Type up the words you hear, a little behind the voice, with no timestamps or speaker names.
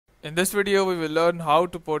In this video, we will learn how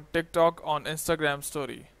to put TikTok on Instagram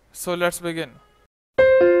story. So let's begin.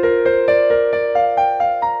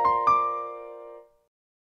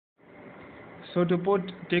 So to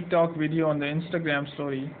put TikTok video on the Instagram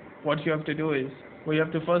story, what you have to do is, we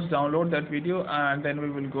have to first download that video and then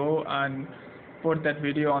we will go and put that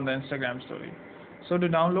video on the Instagram story. So to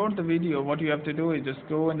download the video, what you have to do is just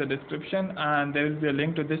go in the description and there will be a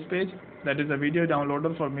link to this page, that is a video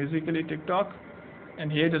downloader for Musically TikTok, and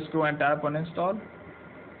here just go and tap on install.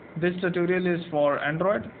 This tutorial is for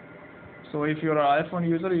Android, so if you're an iPhone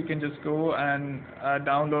user, you can just go and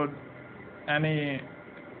download any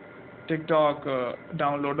TikTok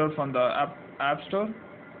downloader from the app store.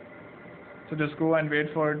 So just go and wait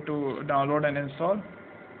for it to download and install.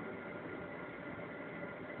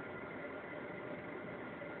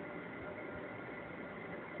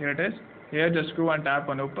 Here it is. Here just go and tap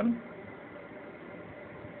on open.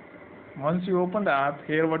 Once you open the app,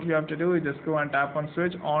 here what you have to do is just go and tap on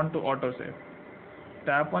switch on to autosave.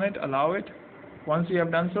 Tap on it, allow it. Once you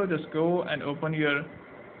have done so, just go and open your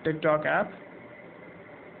TikTok app.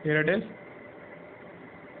 Here it is.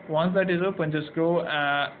 Once that is open, just go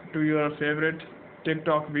to your favorite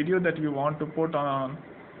TikTok video that you want to put on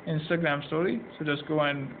Instagram story. So just go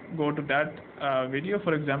to that video.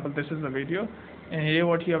 For example, this is the video, and here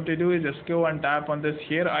what you have to do is just go and tap on this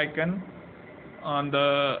share icon on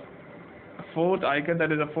the fourth icon,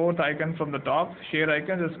 that is the fourth icon from the top, share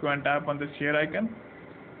icon. Just go and tap on this share icon,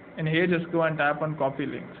 and here just go and tap on copy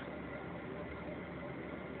links.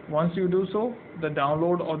 Once you do so, the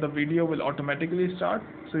download of the video will automatically start.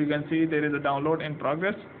 So you can see there is a download in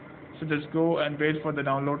progress. So just go and wait for the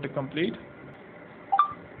download to complete.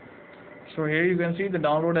 So here you can see the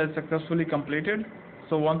download has successfully completed.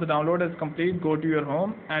 So once the download is complete, go to your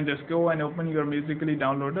home and just go and open your Musically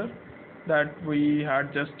downloader that we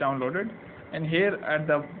had just downloaded. And here at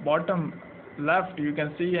the bottom left, you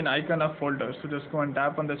can see an icon of folder. So just go and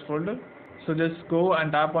tap on this folder. So just go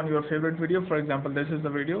and tap on your favorite video. For example, this is the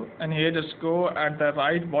video, and here just go at the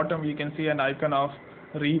right bottom, you can see an icon of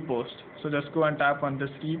repost. So just go and tap on this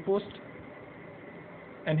repost,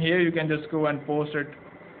 and here you can just go and post it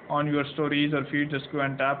on your stories or feed. Just go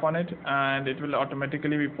and tap on it and it will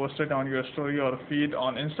automatically be posted on your story or feed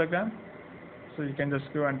on Instagram. So you can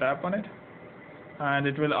just go and tap on it and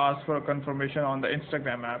it will ask for a confirmation on the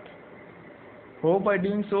Instagram app. Hope by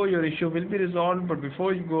doing so your issue will be resolved, but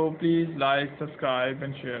before you go, please like, subscribe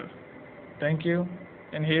and share. Thank you.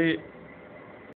 And here